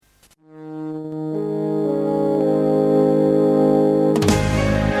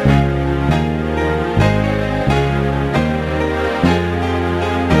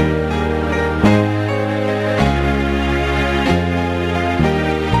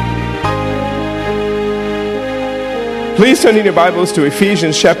Please turn in your Bibles to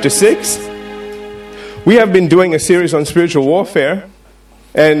Ephesians chapter 6. We have been doing a series on spiritual warfare,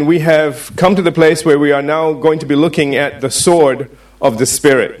 and we have come to the place where we are now going to be looking at the sword of the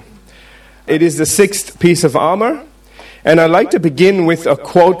Spirit. It is the sixth piece of armor, and I'd like to begin with a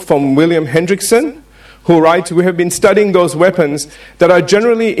quote from William Hendrickson, who writes, "We have been studying those weapons that are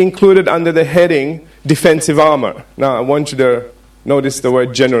generally included under the heading defensive armor." Now, I want you to notice the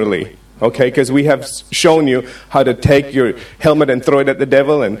word generally. Okay, because we have shown you how to take your helmet and throw it at the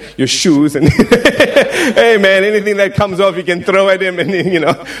devil, and your shoes, and hey man, anything that comes off you can throw at him and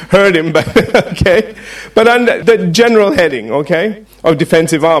hurt him. But okay, but under the general heading, okay, of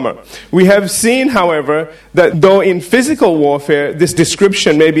defensive armor, we have seen, however, that though in physical warfare this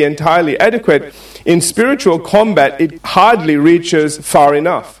description may be entirely adequate, in spiritual combat it hardly reaches far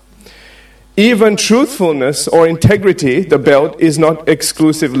enough. Even truthfulness or integrity, the belt, is not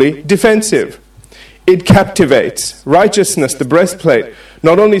exclusively defensive. It captivates. Righteousness, the breastplate,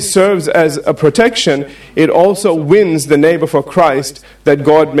 not only serves as a protection, it also wins the neighbor for Christ, that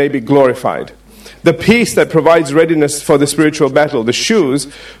God may be glorified. The piece that provides readiness for the spiritual battle, the shoes,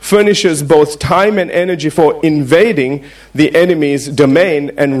 furnishes both time and energy for invading the enemy's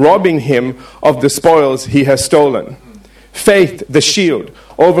domain and robbing him of the spoils he has stolen. Faith, the shield,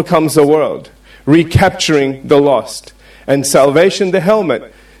 overcomes the world, recapturing the lost. And salvation, the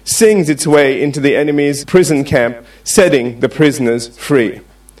helmet, sings its way into the enemy's prison camp, setting the prisoners free.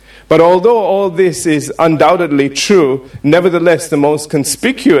 But although all this is undoubtedly true, nevertheless the most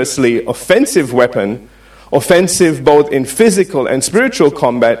conspicuously offensive weapon, offensive both in physical and spiritual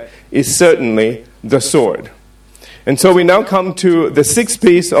combat, is certainly the sword. And so we now come to the sixth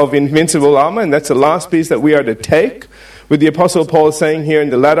piece of invincible armor, and that's the last piece that we are to take, with the Apostle Paul saying here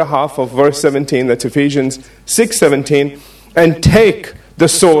in the latter half of verse 17, that's Ephesians 6:17, and take the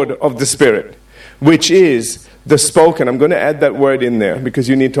sword of the Spirit, which is the spoken. I'm going to add that word in there because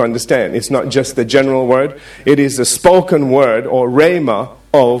you need to understand. It's not just the general word. It is the spoken word or rhema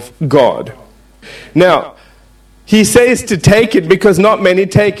of God. Now, he says to take it because not many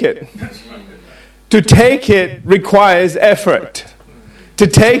take it. To take it requires effort. To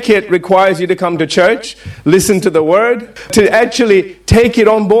take it requires you to come to church, listen to the word, to actually take it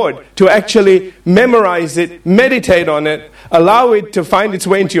on board, to actually memorize it, meditate on it, allow it to find its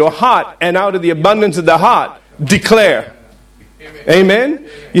way into your heart, and out of the abundance of the heart, declare. Amen?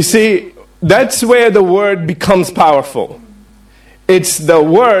 You see, that's where the word becomes powerful. It's the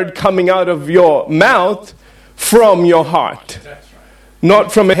word coming out of your mouth from your heart.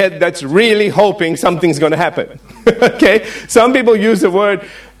 Not from a head that's really hoping something's going to happen. Okay? Some people use the word,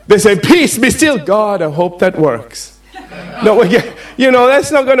 they say, peace, be still. God, I hope that works. No,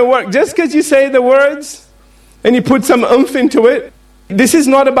 that's not going to work. Just because you say the words and you put some oomph into it, this is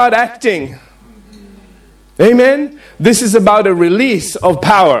not about acting. Amen? This is about a release of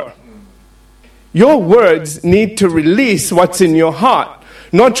power. Your words need to release what's in your heart,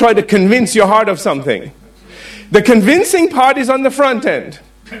 not try to convince your heart of something. The convincing part is on the front end.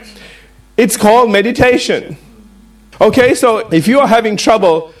 It's called meditation. Okay, so if you are having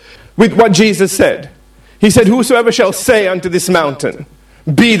trouble with what Jesus said, he said, whosoever shall say unto this mountain,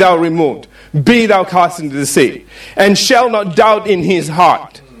 be thou removed, be thou cast into the sea, and shall not doubt in his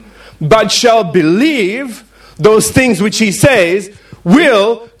heart, but shall believe those things which he says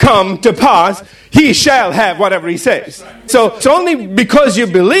will come to pass, he shall have whatever he says. So it's only because you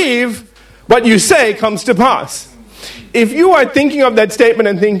believe what you say comes to pass. If you are thinking of that statement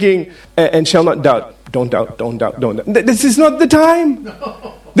and thinking, and shall not doubt, don't doubt. This is not the time.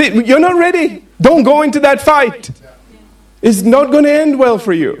 You're not ready. Don't go into that fight. It's not going to end well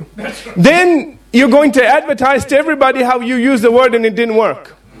for you. Then you're going to advertise to everybody how you use the word and it didn't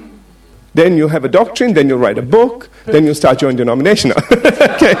work. Then you'll have a doctrine, then you'll write a book, then you'll start your own denomination.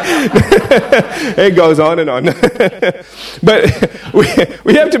 Okay. It goes on and on. But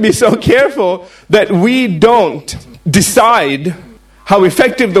we have to be so careful that we don't decide how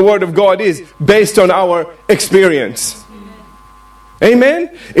effective the Word of God is based on our experience.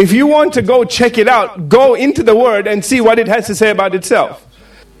 Amen? If you want to go check it out, go into the Word and see what it has to say about itself.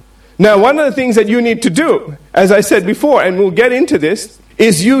 Now, one of the things that you need to do, as I said before, and we'll get into this,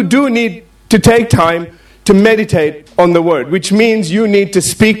 is you do need to take time to meditate on the word, which means you need to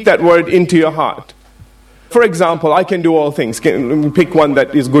speak that word into your heart. For example, I can do all things. Let me pick one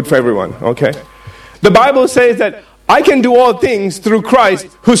that is good for everyone, okay? The Bible says that I can do all things through Christ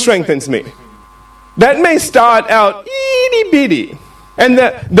who strengthens me. That may start out itty bitty, and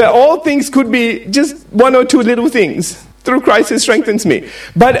the all things could be just one or two little things. Through Christ who strengthens me.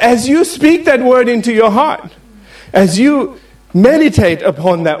 But as you speak that word into your heart, as you meditate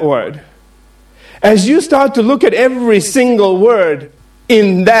upon that word, as you start to look at every single word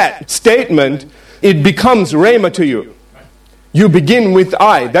in that statement, it becomes rhema to you. You begin with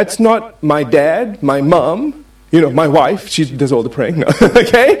I. That's not my dad, my mom, my wife. She does all the praying. No.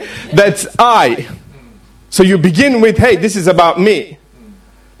 Okay? That's I. So you begin with, hey, this is about me.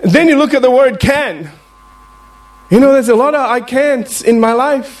 And then you look at the word can. There's a lot of I can'ts in my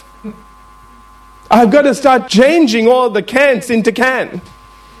life. I've got to start changing all the can'ts into can.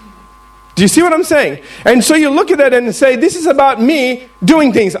 Do you see what I'm saying? And so you look at that and say, this is about me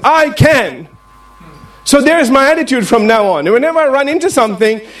doing things. I can. So there's my attitude from now on. And whenever I run into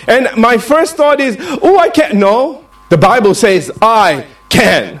something, and my first thought is, oh, I can't. No, the Bible says, I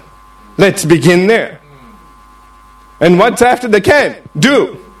can. Let's begin there. And what's after the can?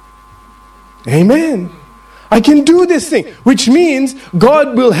 Do. Amen. I can do this thing, which means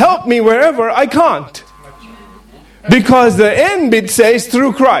God will help me wherever I can't. Because the end bit says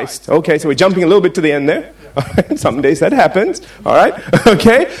through Christ. Okay, so we're jumping a little bit to the end there. Some days that happens. All right,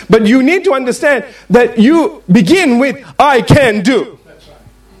 okay. But you need to understand that you begin with I can do.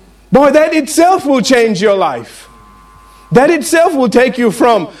 Boy, that itself will change your life. That itself will take you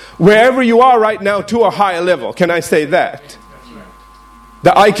from wherever you are right now to a higher level. Can I say that?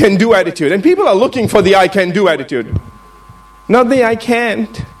 The I can do attitude. And people are looking for the I can do attitude. Not the I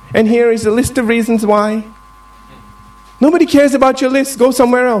can't. And here is a list of reasons why. Nobody cares about your list. Go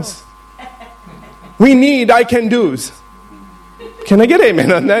somewhere else. We need I can do's. Can I get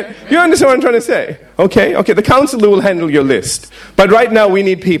amen on that? You understand what I'm trying to say? Okay, the counselor will handle your list. But right now we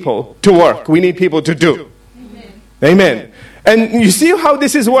need people to work. We need people to do. Amen. And you see how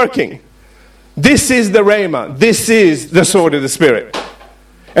this is working? This is the Rhema. This is the sword of the Spirit.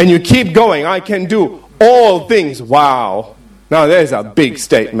 And you keep going. I can do all things. Wow. Now there's a big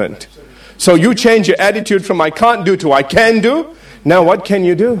statement. So you change your attitude from I can't do to I can do. Now what can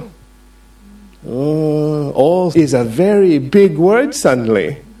you do? All is a very big word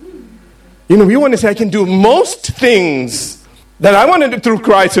suddenly. We want to say I can do most things that I want to do through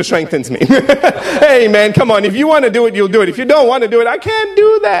Christ who strengthens me. Hey man, come on. If you want to do it, you'll do it. If you don't want to do it, I can't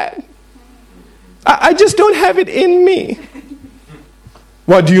do that. I just don't have it in me.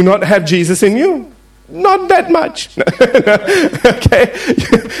 What, do you not have Jesus in you? Not that much. Okay?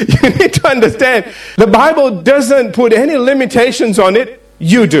 You need to understand, the Bible doesn't put any limitations on it.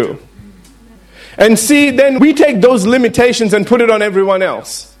 You do. And see, then we take those limitations and put it on everyone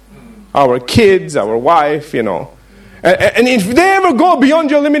else. Our kids, our wife, And if they ever go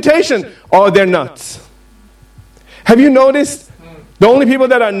beyond your limitation, they're nuts. Have you noticed the only people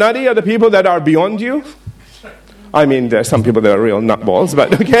that are nutty are the people that are beyond you? I mean, there are some people that are real nutballs,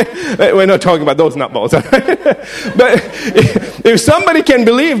 but okay, we're not talking about those nutballs. But if somebody can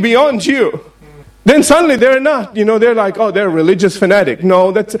believe beyond you, then suddenly they're not. They're like, they're a religious fanatic. No,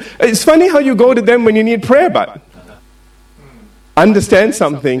 it's funny how you go to them when you need prayer, but understand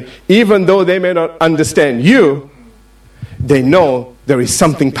something. Even though they may not understand you, they know there is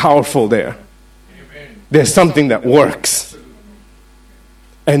something powerful there. There's something that works.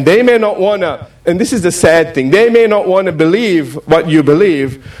 And they may not want to, and this is the sad thing, they may not want to believe what you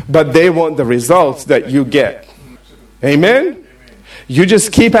believe, but they want the results that you get. Amen? You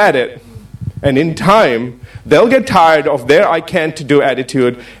just keep at it. And in time, they'll get tired of their I can't do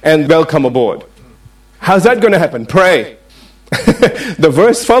attitude and they'll come aboard. How's that going to happen? Pray. The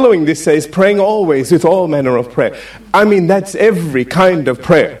verse following this says, praying always with all manner of prayer. I mean, that's every kind of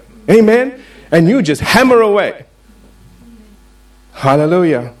prayer. Amen? And you just hammer away.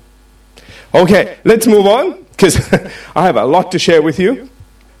 Hallelujah. Okay, let's move on, because I have a lot to share with you.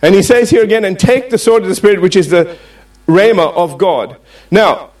 And he says here again, and take the sword of the Spirit, which is the Rhema of God.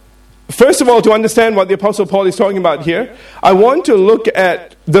 Now, first of all, to understand what the Apostle Paul is talking about here, I want to look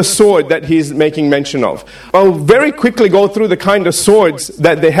at the sword that he's making mention of. I'll very quickly go through the kind of swords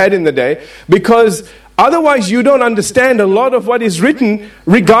that they had in the day, because otherwise you don't understand a lot of what is written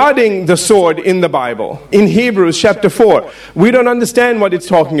regarding the sword in the Bible. In Hebrews chapter 4, we don't understand what it's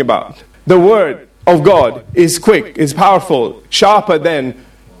talking about. The word of God is quick, is powerful, sharper than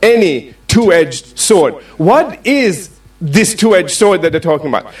any two-edged sword. What is this two-edged sword that they're talking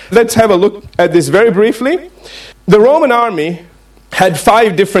about? Let's have a look at this very briefly. The Roman army had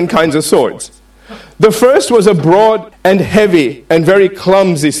 5 different kinds of swords. The first was a broad and heavy and very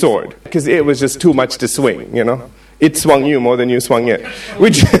clumsy sword, because it was just too much to swing, It swung you more than you swung it.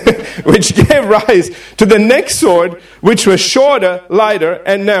 Which gave rise to the next sword, which was shorter, lighter,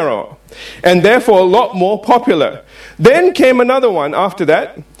 and narrow, and therefore a lot more popular. Then came another one after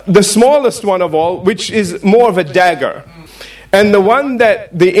that, the smallest one of all, which is more of a dagger. And the one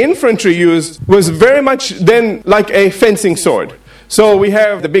that the infantry used was very much then like a fencing sword. So we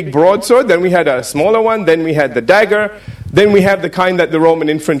have the big broadsword, then we had a smaller one, then we had the dagger, then we have the kind that the Roman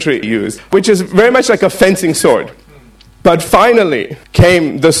infantry used, which is very much like a fencing sword. But finally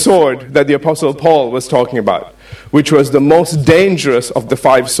came the sword that the Apostle Paul was talking about, which was the most dangerous of the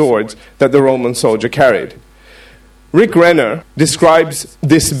 5 swords that the Roman soldier carried. Rick Renner describes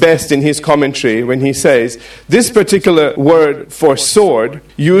this best in his commentary when he says, this particular word for sword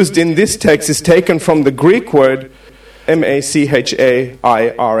used in this text is taken from the Greek word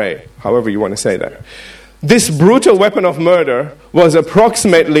machaira, however you want to say that. This brutal weapon of murder was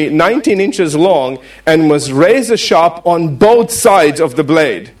approximately 19 inches long and was razor sharp on both sides of the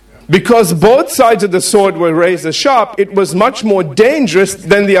blade. Because both sides of the sword were razor sharp, it was much more dangerous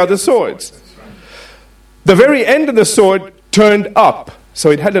than the other swords. The very end of the sword turned up, so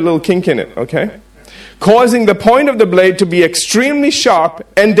it had a little kink in it, okay? Causing the point of the blade to be extremely sharp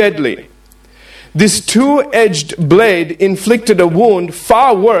and deadly. This 2-edged blade inflicted a wound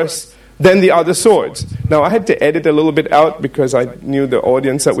far worse than the other swords. Now, I had to edit a little bit out because I knew the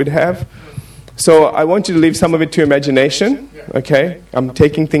audience that we'd have. So I want you to leave some of it to imagination, okay? I'm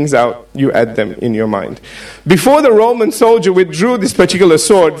taking things out, you add them in your mind. Before the Roman soldier withdrew this particular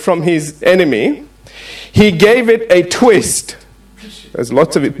sword from his enemy, he gave it a twist. There's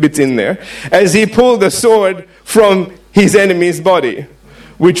lots of bits in there. As he pulled the sword from his enemy's body,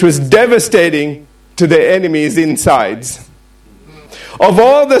 which was devastating to the enemy's insides. Of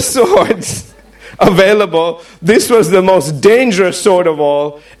all the swords available, this was the most dangerous sword of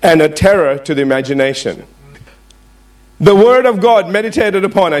all and a terror to the imagination. The word of God meditated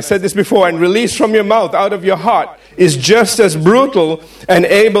upon, I said this before, and released from your mouth, out of your heart, is just as brutal and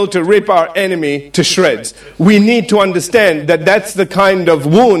able to rip our enemy to shreds. We need to understand that that's the kind of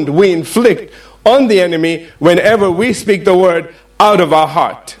wound we inflict on the enemy whenever we speak the word out of our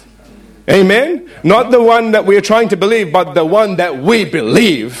heart. Amen? Not the one that we are trying to believe, but the one that we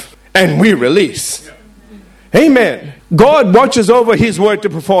believe and we release. Amen. God watches over His word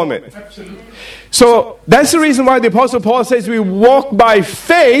to perform it. So that's the reason why the Apostle Paul says we walk by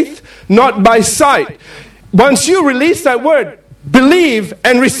faith, not by sight. Once you release that word, believe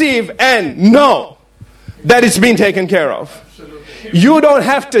and receive and know that it's been taken care of. You don't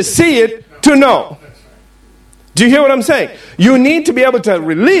have to see it to know. Do you hear what I'm saying? You need to be able to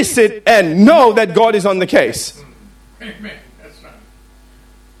release it and know that God is on the case. Amen. That's right.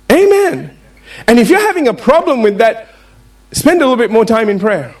 Amen. And if you're having a problem with that, spend a little bit more time in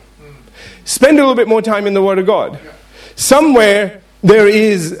prayer. Spend a little bit more time in the Word of God. Somewhere there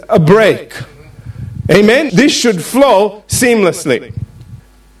is a break. Amen? This should flow seamlessly.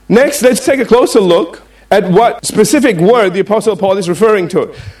 Next, let's take a closer look at what specific word the Apostle Paul is referring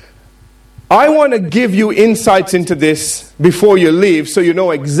to. I want to give you insights into this before you leave so you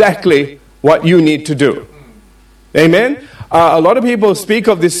know exactly what you need to do. Amen? A lot of people speak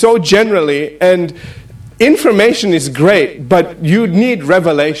of this so generally, and information is great, but you need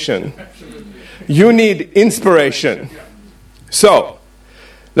revelation. You need inspiration. So,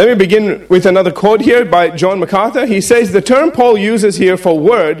 let me begin with another quote here by John MacArthur. He says, the term Paul uses here for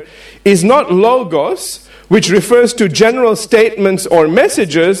word is not logos, which refers to general statements or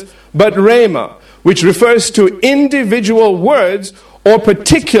messages, but rhema, which refers to individual words or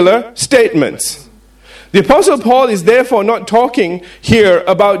particular statements. The Apostle Paul is therefore not talking here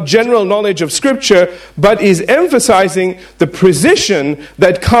about general knowledge of Scripture, but is emphasizing the precision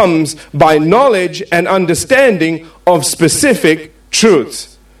that comes by knowledge and understanding of specific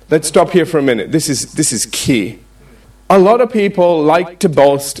truths. Let's stop here for a minute. This is key. A lot of people like to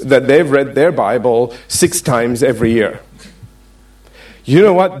boast that they've read their Bible 6 times every year. You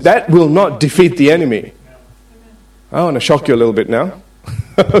know what? That will not defeat the enemy. I want to shock you a little bit now.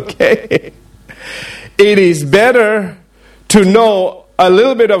 Okay. It is better to know a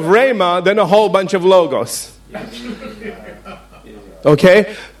little bit of rhema than a whole bunch of logos.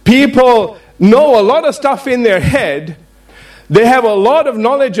 Okay? People know a lot of stuff in their head. They have a lot of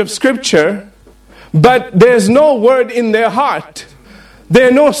knowledge of Scripture, but there's no word in their heart. There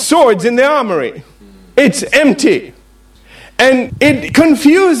are no swords in their armory. It's empty. And it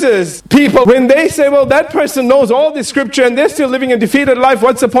confuses people when they say, well, that person knows all this Scripture and they're still living a defeated life.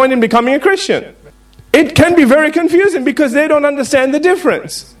 What's the point in becoming a Christian? It can be very confusing because they don't understand the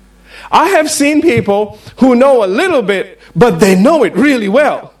difference. I have seen people who know a little bit, but they know it really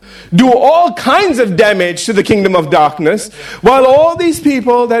well, do all kinds of damage to the kingdom of darkness, while all these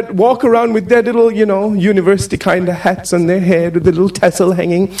people that walk around with their little, university kind of hats on their head with the little tassel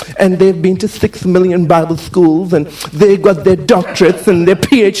hanging, and they've been to 6 million Bible schools, and they've got their doctorates and their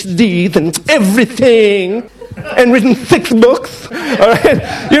PhDs and everything, and written 6 books. All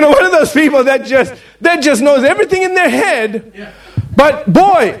right? One of those people that just knows everything in their head, But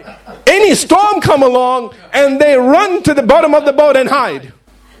boy, any storm come along and they run to the bottom of the boat and hide.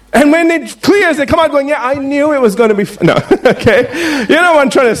 And when it clears, they come out going, yeah, I knew it was going to be no, okay? You know what I'm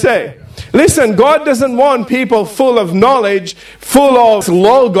trying to say? Listen, God doesn't want people full of knowledge, full of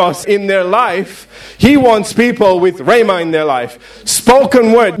logos in their life. He wants people with rhema in their life.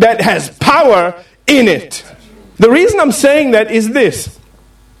 Spoken word that has power in it. The reason I'm saying that is this.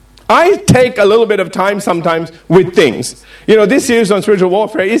 I take a little bit of time sometimes with things. You know, this series on spiritual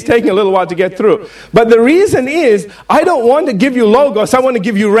warfare is taking a little while to get through. But the reason is, I don't want to give you logos, I want to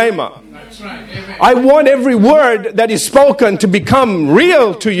give you rhema. That's right. Amen. I want every word that is spoken to become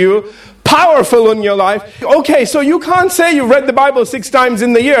real to you, powerful in your life. Okay, so you can't say you've read the Bible 6 times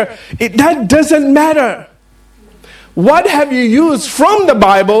in the year. That doesn't matter. What have you used from the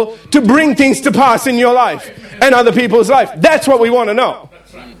Bible to bring things to pass in your life and other people's life? That's what we want to know.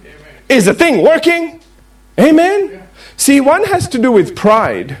 That's right. Amen. Is the thing working? Amen? See, one has to do with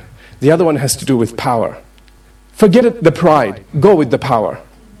pride. The other one has to do with power. Forget it, the pride. Go with the power.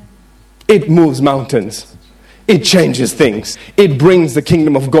 It moves mountains. It changes things. It brings the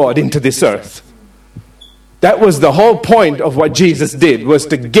kingdom of God into this earth. That was the whole point of what Jesus did, was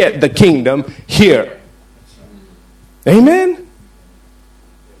to get the kingdom here. Amen?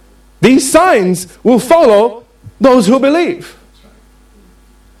 These signs will follow those who believe.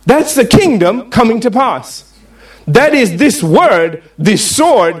 That's the kingdom coming to pass. That is this word, this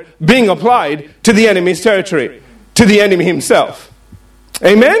sword being applied to the enemy's territory, to the enemy himself.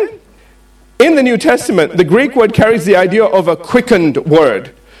 Amen? In the New Testament, the Greek word carries the idea of a quickened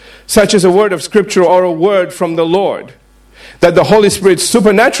word, such as a word of scripture or a word from the Lord, that the Holy Spirit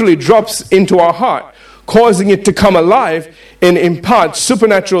supernaturally drops into our heart, causing it to come alive and impart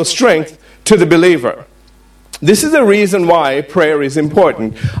supernatural strength to the believer. This is the reason why prayer is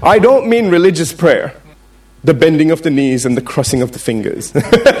important. I don't mean religious prayer, the bending of the knees and the crossing of the fingers.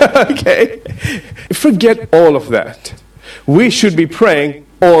 Okay? Forget all of that. We should be praying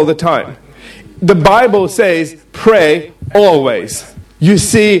all the time. The Bible says, pray always. You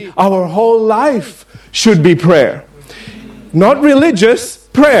see, our whole life should be prayer. Not religious,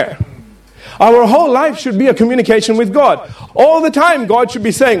 prayer. Our whole life should be a communication with God. All the time, God should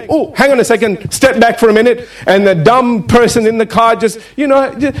be saying, oh, hang on a second, step back for a minute. And the dumb person in the car just,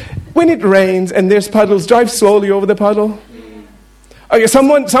 when it rains and there's puddles, drive slowly over the puddle. Okay,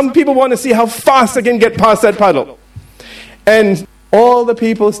 some people want to see how fast they can get past that puddle. And all the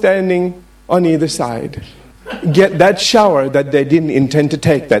people standing on either side get that shower that they didn't intend to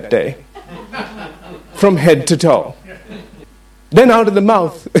take that day, from head to toe. Then out of the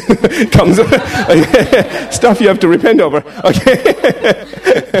mouth comes stuff you have to repent over. Okay?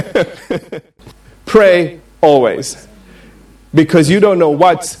 Pray always, because you don't know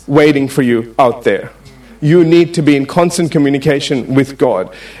what's waiting for you out there. You need to be in constant communication with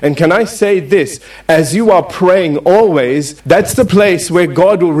God. And can I say this? As you are praying always, that's the place where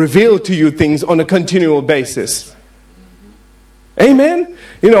God will reveal to you things on a continual basis. Amen?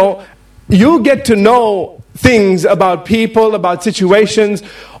 You get to know things about people, about situations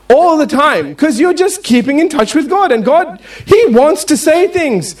all the time, because you're just keeping in touch with God. And God, He wants to say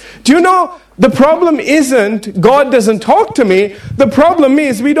things. Do you know, the problem isn't God doesn't talk to me. The problem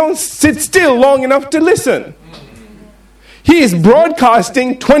is we don't sit still long enough to listen. He is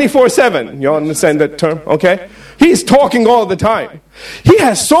broadcasting 24/7. You understand that term? Okay? He's talking all the time. He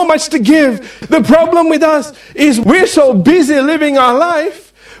has so much to give. The problem with us is we're so busy living our life,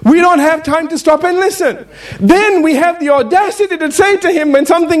 we don't have time to stop and listen. Then we have the audacity to say to Him when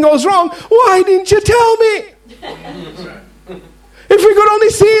something goes wrong, why didn't you tell me? If we could only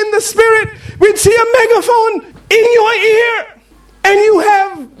see in the Spirit, we'd see a megaphone in your ear. And you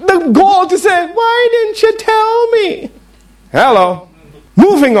have the gall to say, why didn't you tell me? Hello.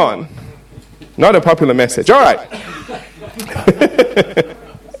 Moving on. Not a popular message. All right.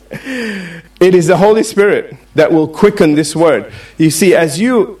 It is the Holy Spirit that will quicken this word. You see, as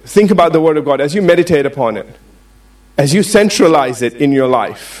you think about the Word of God, as you meditate upon it, as you centralize it in your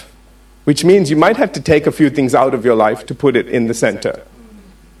life, which means you might have to take a few things out of your life to put it in the center.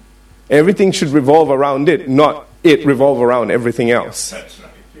 Everything should revolve around it, not it revolve around everything else. That's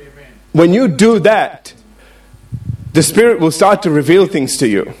right. Amen. When you do that, the Spirit will start to reveal things to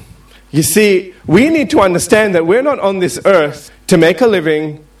you. You see, we need to understand that we're not on this earth to make a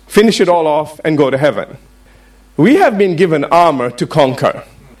living, finish it all off, and go to heaven. We have been given armor to conquer.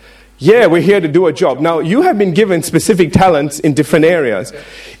 Yeah, we're here to do a job. Now, you have been given specific talents in different areas.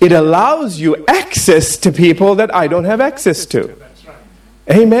 It allows you access to people that I don't have access to.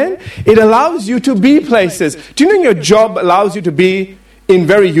 Amen? It allows you to be places. Do you know your job allows you to be in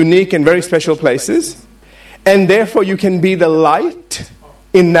very unique and very special places? and therefore you can be the light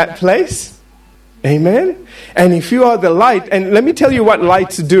in that place. Amen? And if you are the light, and let me tell you what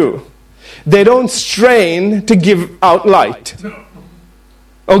lights do. They don't strain to give out light.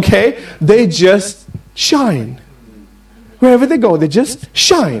 Okay? They just shine. Wherever they go, they just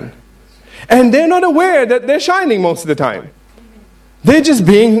shine. And they're not aware that they're shining most of the time. They're just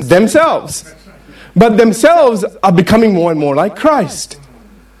being themselves. But themselves are becoming more and more like Christ.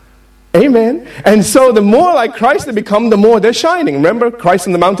 Amen. And so the more like Christ they become, the more they're shining. Remember Christ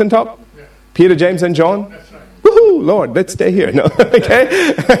on the mountaintop? Peter, James, and John? Woohoo, Lord, let's stay here. No,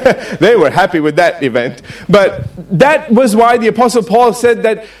 okay? They were happy with that event. But that was why the Apostle Paul said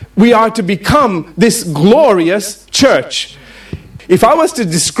that we are to become this glorious church. If I was to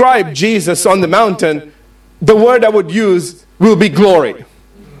describe Jesus on the mountain, the word I would use will be glory.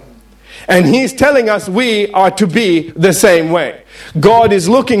 And he's telling us we are to be the same way. God is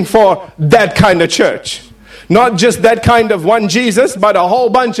looking for that kind of church. Not just that kind of one Jesus, but a whole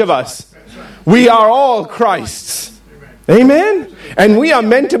bunch of us. We are all Christ's. Amen? And we are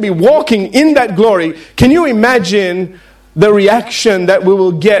meant to be walking in that glory. Can you imagine the reaction that we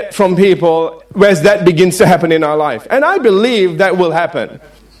will get from people as that begins to happen in our life? And I believe that will happen.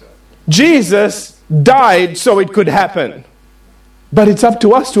 Jesus died so it could happen. But it's up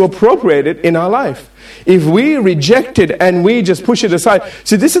to us to appropriate it in our life. If we reject it and we just push it aside.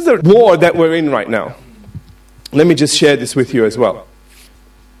 See, this is the war that we're in right now. Let me just share this with you as well.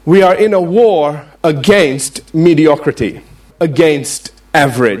 We are in a war against mediocrity, against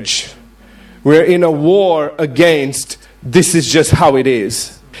average. We're in a war against this is just how it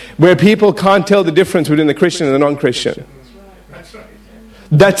is. Where people can't tell the difference between the Christian and the non-Christian.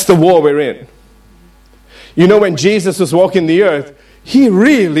 That's the war we're in. You know, when Jesus was walking the earth, he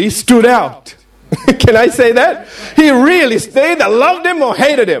really stood out. Can I say that? He really, they either loved him or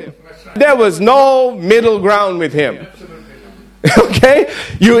hated him. There was no middle ground with him. Okay?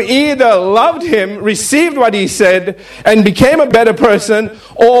 You either loved him, received what he said, and became a better person,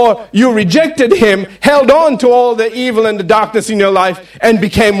 or you rejected him, held on to all the evil and the darkness in your life, and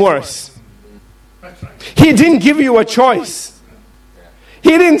became worse. He didn't give you a choice.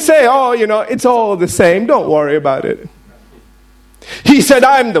 He didn't say, oh, you know, it's all the same. Don't worry about it. He said,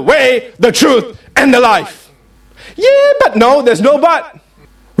 I'm the way, the truth, and the life. Yeah, but no, there's no but.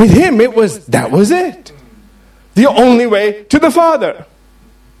 With him, that was it. The only way to the Father.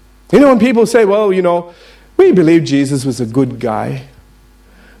 You know, when people say, well, you know, we believe Jesus was a good guy.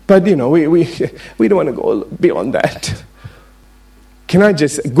 But, you know, we don't want to go beyond that.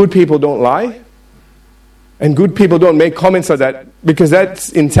 Good people don't lie. And good people don't make comments like that because that's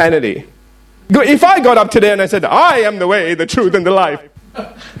insanity. If I got up today and I said, I am the way, the truth, and the life,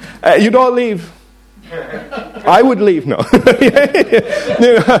 you'd all leave. I would leave, no. I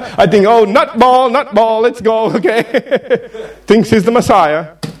think, oh, nutball, let's go, okay? Thinks he's the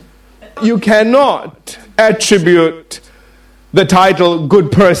Messiah. You cannot attribute the title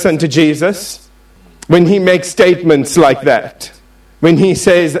good person to Jesus when he makes statements like that. When he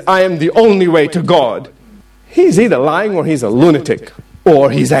says, I am the only way to God. He's either lying or he's a lunatic.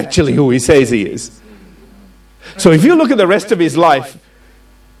 Or he's actually who he says he is. So if you look at the rest of his life,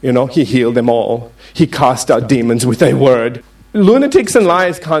 you know, he healed them all. He cast out demons with a word. Lunatics and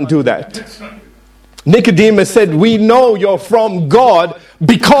liars can't do that. Nicodemus said, we know you're from God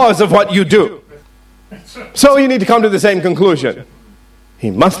because of what you do. So you need to come to the same conclusion.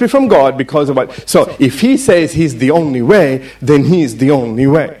 He must be from God because of what... So if he says he's the only way, then he's the only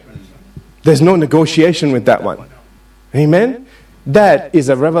way. There's no negotiation with that one. Amen? That is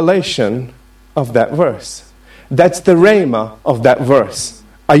a revelation of that verse. That's the rhema of that verse.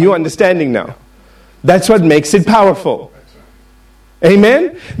 Are you understanding now? That's what makes it powerful.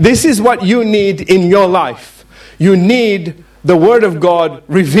 Amen? This is what you need in your life. You need the Word of God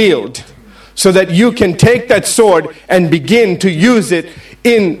revealed so that you can take that sword and begin to use it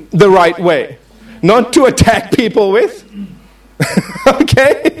in the right way. Not to attack people with,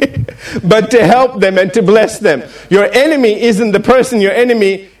 okay? But to help them and to bless them. Your enemy isn't the person, your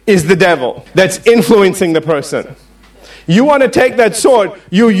enemy is the devil that's influencing the person. You want to take that sword,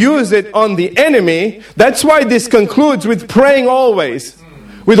 you use it on the enemy. That's why this concludes with praying always,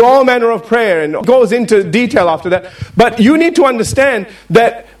 with all manner of prayer, and goes into detail after that. But you need to understand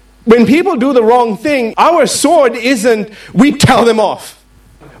that when people do the wrong thing, our sword isn't we tell them off.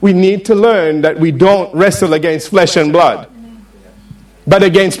 We need to learn that we don't wrestle against flesh and blood, but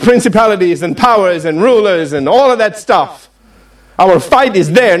against principalities and powers and rulers and all of that stuff. Our fight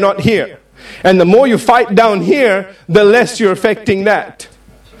is there, not here. And the more you fight down here, the less you're affecting that.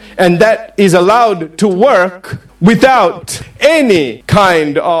 And that is allowed to work without any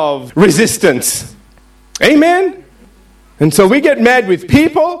kind of resistance. Amen? And so we get mad with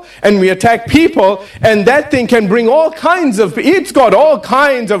people and we attack people, and that thing can bring it's got all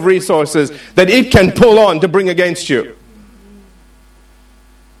kinds of resources that it can pull on to bring against you.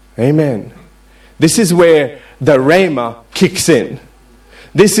 Amen. This is where the rhema kicks in.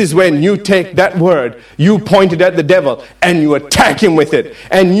 This is when you take that word, you point it at the devil, and you attack him with it.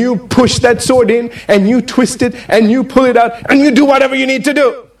 And you push that sword in, and you twist it, and you pull it out, and you do whatever you need to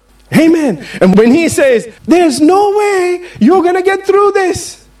do. Amen. And when he says, there's no way you're going to get through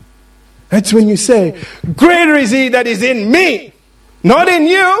this, that's when you say, greater is he that is in me, not in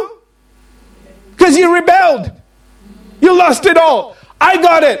you. Because you rebelled. You lost it all. I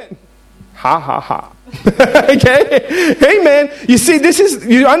got it. Ha, ha, ha. Okay? Amen. You see,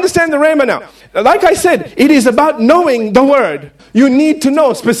 you understand the rhema now. Like I said, it is about knowing the word. You need to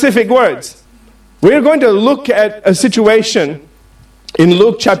know specific words. We're going to look at a situation in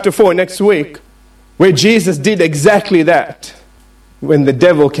Luke chapter 4 next week, where Jesus did exactly that when the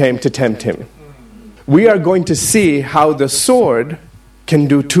devil came to tempt him. We are going to see how the sword can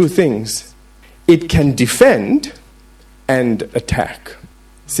do two things. It can defend and attack.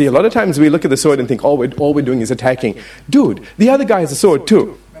 See, a lot of times we look at the sword and think, all we're doing is attacking. Dude, the other guy has a sword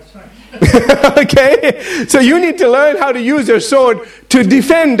too. That's right. Okay? So you need to learn how to use your sword to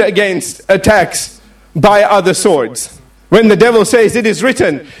defend against attacks by other swords. When the devil says, it is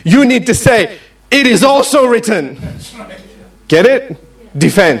written, you need to say, it is also written. That's right. Get it?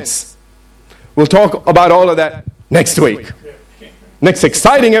 Defense. We'll talk about all of that next week. Next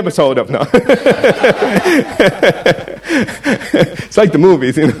exciting episode of now. It's like the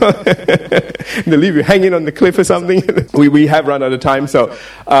movies, you know. They leave you hanging on the cliff or something. We have run out of time, so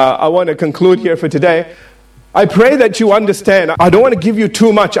I want to conclude here for today. I pray that you understand. I don't want to give you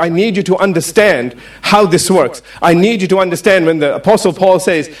too much. I need you to understand how this works. I need you to understand when the Apostle Paul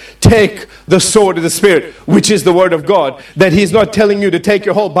says, take the sword of the Spirit, which is the Word of God, that he's not telling you to take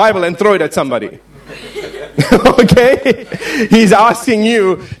your whole Bible and throw it at somebody. Okay? He's asking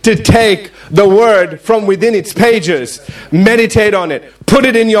you to take the Word from within its pages, meditate on it, put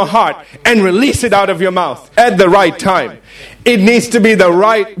it in your heart, and release it out of your mouth at the right time. It needs to be the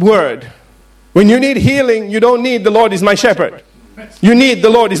right word. When you need healing, you don't need the Lord is my shepherd. You need the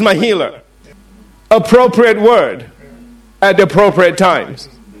Lord is my healer. Appropriate word at appropriate times.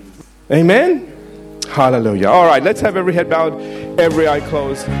 Amen? Hallelujah. All right, let's have every head bowed, every eye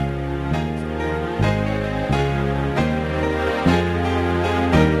closed.